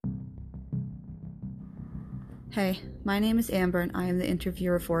Hey, my name is Amber and I am the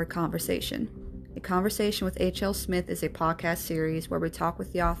interviewer for A Conversation. A Conversation with H.L. Smith is a podcast series where we talk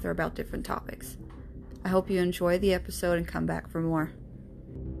with the author about different topics. I hope you enjoy the episode and come back for more.